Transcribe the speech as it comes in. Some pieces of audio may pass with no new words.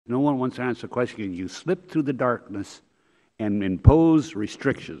No one wants to answer the question. You slip through the darkness and impose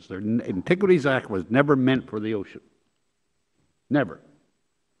restrictions. The Antiquities Act was never meant for the ocean. Never.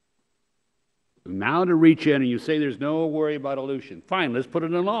 Now to reach in and you say there's no worry about Aleutian. Fine, let's put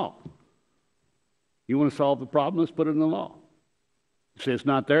it in law. You want to solve the problem? Let's put it in the law. You say it's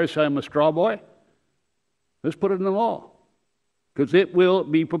not there, say I'm a straw boy? Let's put it in the law. Because it will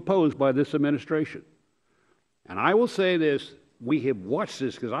be proposed by this administration. And I will say this, we have watched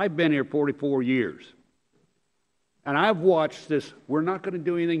this, because I've been here 44 years. And I've watched this, we're not going to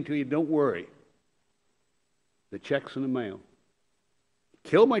do anything to you, don't worry. The check's in the mail.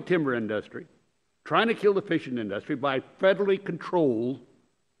 Kill my timber industry, trying to kill the fishing industry by federally controlled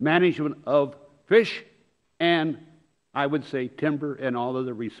management of fish and, I would say, timber and all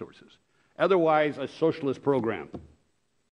other resources. Otherwise, a socialist program.